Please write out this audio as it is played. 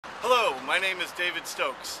Hello, my name is David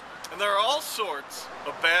Stokes, and there are all sorts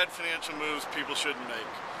of bad financial moves people shouldn't make.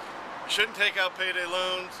 You shouldn't take out payday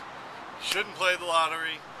loans, you shouldn't play the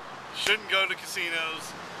lottery, you shouldn't go to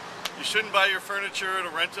casinos, you shouldn't buy your furniture at a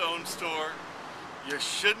rent-to-own store, you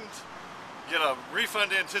shouldn't get a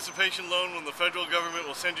refund anticipation loan when the federal government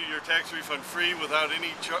will send you your tax refund free without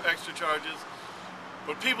any extra charges.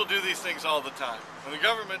 But people do these things all the time, and the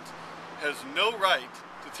government has no right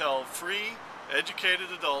to tell free, educated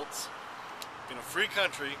adults in a free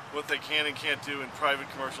country what they can and can't do in private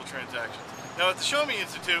commercial transactions. Now at the Show Me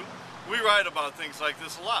Institute, we write about things like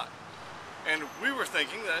this a lot. And we were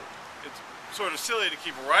thinking that it's sort of silly to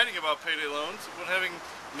keep writing about payday loans when having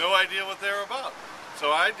no idea what they're about.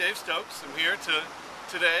 So I, Dave Stokes, am here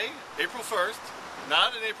today, April 1st,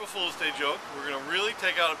 not an April Fool's Day joke. We're going to really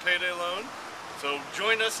take out a payday loan. So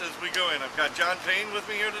join us as we go in. I've got John Payne with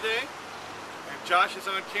me here today. Josh is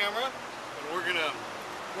on camera. And we're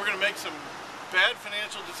gonna make some bad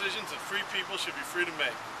financial decisions that free people should be free to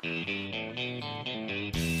make.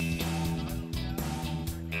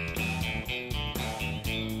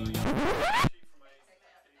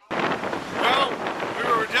 Well, we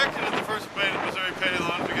were rejected at the first Missouri payday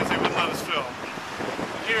loan because they wouldn't let us film.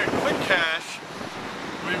 Here at Quick Cash,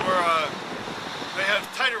 they have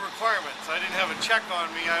tighter requirements. I didn't have a check on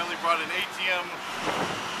me. I only brought an ATM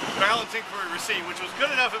balance inquiry receipt, which was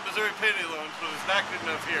good enough at Missouri payday loans, but it's not good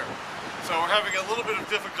enough here. So we're having a little bit of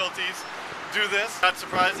difficulties do this. Not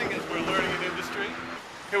surprising, as we're learning an industry.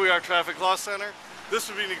 Here we are, Traffic Law Center. This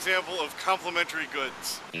would be an example of complementary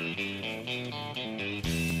goods.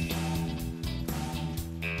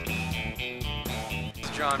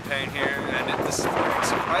 It's John Payne here, and this is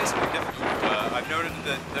surprisingly difficult. I've noted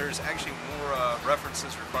that there's actually more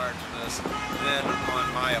references required for this than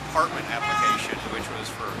on my apartment application, which was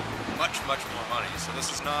for much more money. So this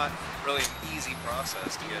is not really an easy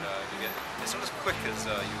process to get as not as quick as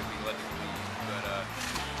you would be led to believe. But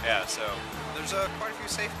yeah, so there's quite a few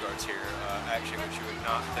safeguards here, actually, which you would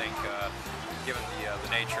not think, given the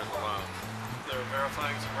nature of the loan. They're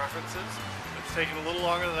verifying some references. It's taken a little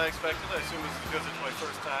longer than I expected. I assume this is because it's my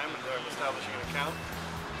first time and they're establishing an account.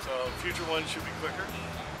 So future ones should be quicker,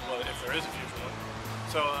 well, if there is a future one.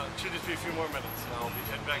 So it should just be a few more minutes and I'll be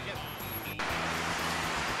heading back in.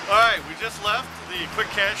 Alright, we just left the Quick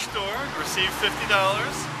Cash store, received $50.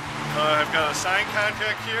 I've got a signed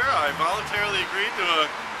contract here. I voluntarily agreed to a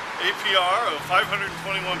APR of 521%.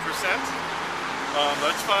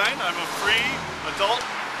 That's fine. I'm a free adult,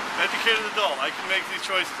 educated adult. I can make these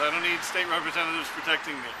choices. I don't need state representatives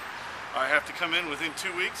protecting me. I have to come in within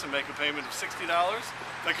 2 weeks and make a payment of $60.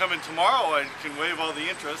 If I come in tomorrow, I can waive all the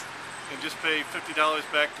interest and just pay $50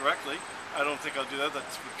 back directly. I don't think I'll do that.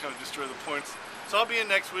 That's would kind of destroy the points. So I'll be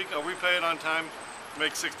in next week. I'll repay it on time,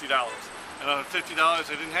 make $60. And on $50 I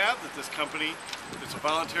didn't have, that this company, it's a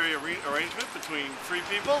voluntary arrangement between free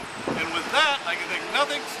people. And with that, I can think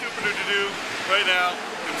nothing stupider to do right now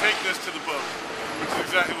than take this to the boat, which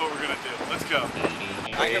is exactly what we're going to do. Let's go.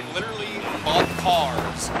 I have literally bought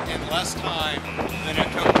cars in less time than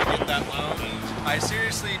it took to get that loan. I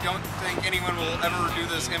seriously don't think anyone will ever do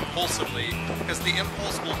this impulsively, because the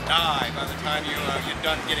impulse will die by the time you're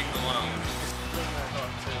done getting the loan.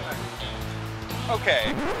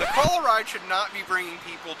 Okay, the caller ride should not be bringing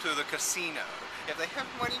people to the casino. If they have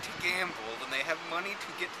money to gamble, then they have money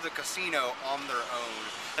to get to the casino on their own,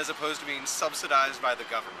 as opposed to being subsidized by the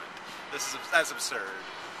government. That's absurd.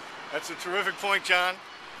 That's a terrific point, John.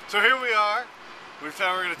 So here we are. We're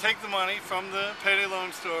going to take the money from the payday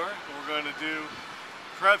loan store, and we're going to do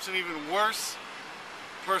perhaps an even worse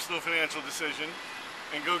personal financial decision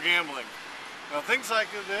and go gambling. Now, things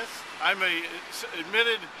like this, I'm a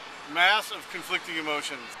admitted mass of conflicting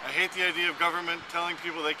emotions. I hate the idea of government telling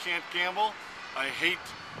people they can't gamble. I hate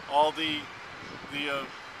all the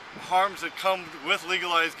harms that come with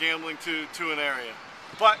legalized gambling to an area.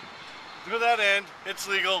 But to that end, it's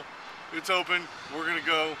legal, it's open, we're going to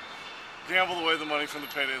go gamble away the money from the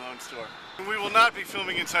payday loan store. We will not be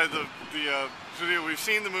filming inside the studio. We've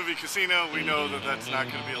seen the movie Casino, we know that that's not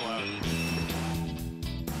going to be allowed.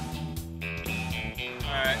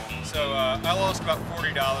 Alright, so I lost about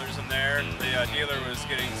 $40 in there. The dealer was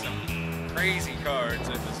getting some crazy cards.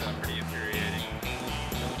 It was pretty infuriating.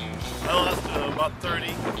 I lost about 30. I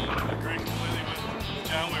agree completely with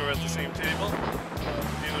John. We were at the same table. The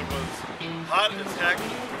dealer was hot as heck,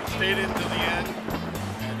 stayed in to the end,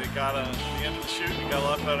 and it got the end of the shoot. It got a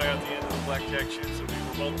lot better at the end of the blackjack shoot, so we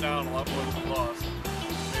were both down a lot more than we lost.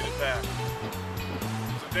 Made it back.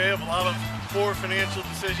 It was a day of a lot of poor financial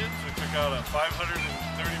decisions. We took out a 531%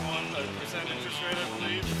 interest rate, I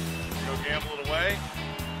believe, to go gamble it away.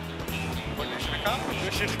 what mission accomplished.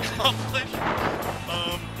 Mission accomplished.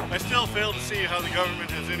 I still fail to see how the government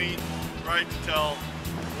has any right to tell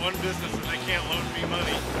one business that they can't loan me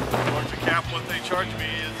money or to cap what they charge me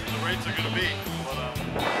as the rates are going to be. But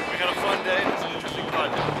we had a fun day. It's an interesting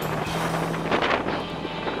project.